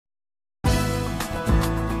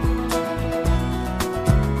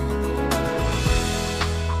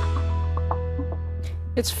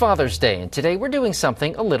It's Father's Day, and today we're doing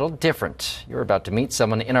something a little different. You're about to meet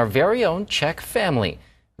someone in our very own CHEK family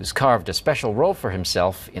who's carved a special role for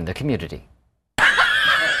himself in the community.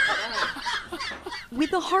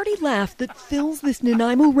 With a hearty laugh that fills this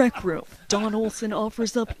Nanaimo rec room, Don Olson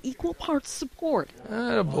offers up equal parts support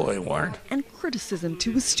Attaboy, Warren. and criticism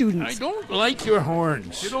to his students. I don't like your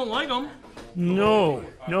horns. You don't like them? No.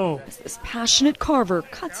 As this passionate carver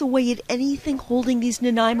cuts away at anything holding these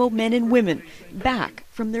Nanaimo men and women back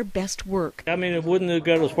from their best work. I mean, it wouldn't have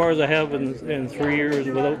got as far as I have in 3 years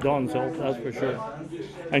without Don's help, that's for sure.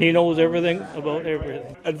 And he knows everything about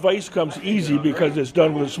everything. Advice comes easy because it's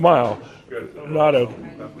done with a smile, not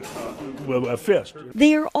a fist.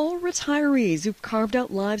 They are all retirees who've carved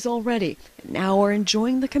out lives already and now are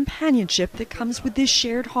enjoying the companionship that comes with this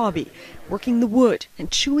shared hobby, working the wood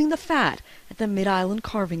and chewing the fat at the Mid-Island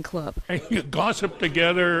Carving Club. And you gossip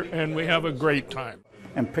together, and we have a great time.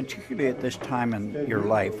 And particularly at this time in your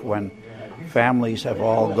life when families have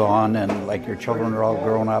all gone and like your children are all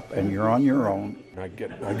grown up and you're on your own. I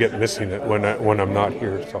get missing it when I'm not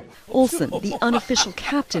here. So Olson, the unofficial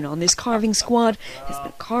captain on this carving squad, has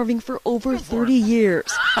been carving for over 30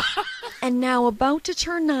 years. And now about to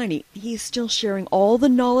turn 90, he is still sharing all the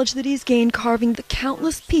knowledge that he's gained carving the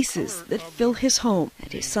countless pieces that fill his home.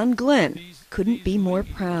 And his son Glenn couldn't be more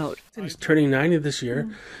proud. He's turning 90 this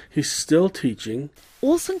year. He's still teaching.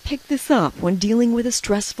 Olson picked this up when dealing with a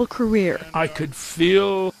stressful career. I could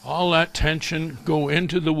feel all that tension go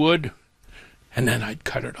into the wood, and then I'd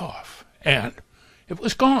cut it off, and it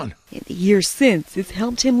was gone. In the years since, it's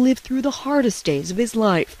helped him live through the hardest days of his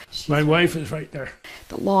life. My wife is right there.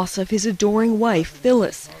 The loss of his adoring wife,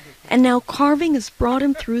 Phyllis. And now carving has brought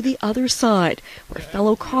him through the other side, where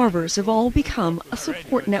fellow carvers have all become a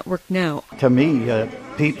support network now. To me,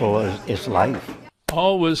 people is life.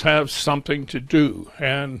 Always have something to do,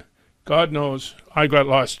 and God knows I got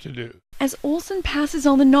lots to do. As Olson passes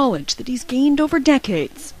on the knowledge that he's gained over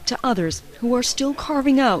decades to others who are still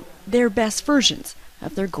carving out their best versions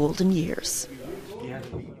of their golden years.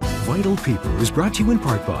 Vital People is brought to you in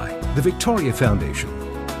part by the Victoria Foundation,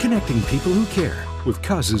 connecting people who care with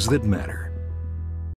causes that matter.